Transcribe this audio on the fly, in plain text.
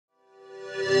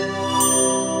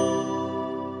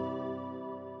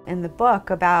in the book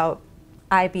about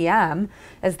IBM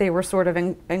as they were sort of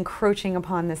encroaching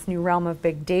upon this new realm of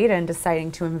big data and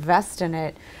deciding to invest in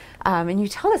it. And you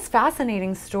tell this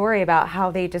fascinating story about how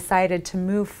they decided to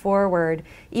move forward,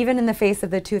 even in the face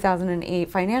of the 2008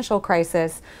 financial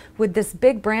crisis, with this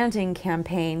big branding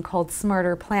campaign called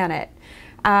Smarter Planet,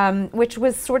 which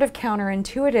was sort of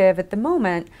counterintuitive at the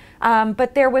moment,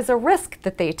 but there was a risk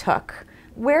that they took.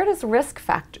 Where does risk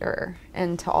factor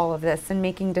into all of this and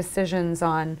making decisions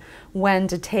on when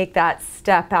to take that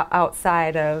step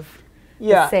outside of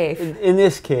the safe? In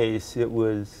this case, it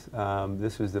was,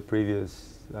 this was the previous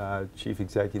chief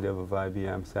executive of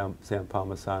IBM, Sam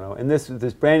Palmisano, and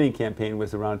this branding campaign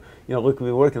was around, you know, look, we've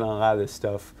been working on a lot of this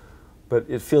stuff, but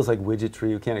it feels like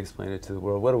widgetry. We can't explain it to the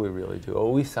world. What do we really do?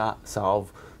 Oh, we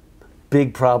solve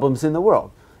big problems in the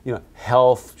world. You know,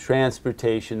 health,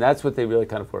 transportation, that's what they really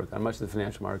kind of work on. Much of the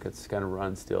financial markets kind of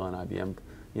run still on IBM,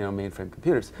 you know, mainframe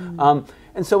computers.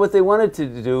 And so what they wanted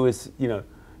to do is, you know,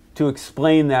 to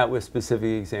explain that with specific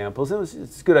examples.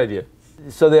 It's a good idea.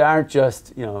 So they aren't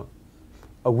just, you know,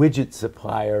 a widget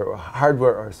supplier or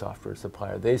hardware or software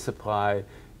supplier. They supply,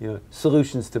 you know,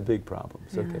 solutions to big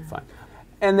problems. Yeah. Okay, fine.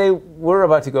 And they were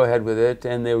about to go ahead with it,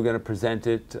 and they were going to present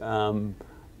it,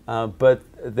 but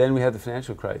then we had the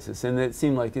financial crisis, and it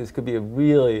seemed like this could be a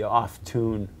really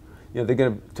off-tune. You know, they're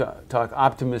going to talk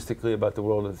optimistically about the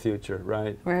world of the future,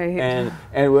 right? Right. And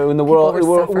when the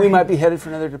world, we might be headed for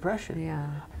another depression. Yeah.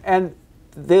 And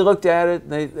they looked at it,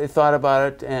 they thought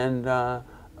about it, and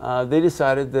they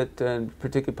decided that, and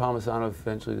particularly Palmisano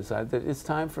eventually decided that it's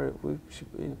time for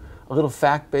a little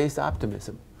fact-based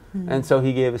optimism. And so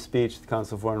he gave a speech to the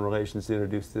Council of Foreign Relations to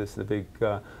introduce this, the big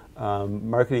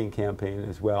marketing campaign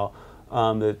as well,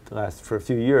 that lasted for a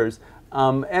few years.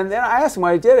 And then I asked him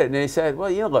why he did it, and he said, well,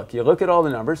 you know, you look at all the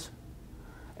numbers,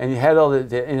 and you had all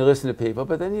the, and you listen to people,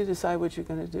 but then you decide what you're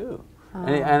going to do.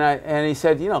 And he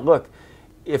said, you know, look,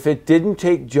 if it didn't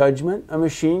take judgment, a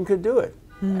machine could do it.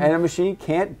 And a machine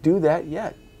can't do that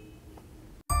yet.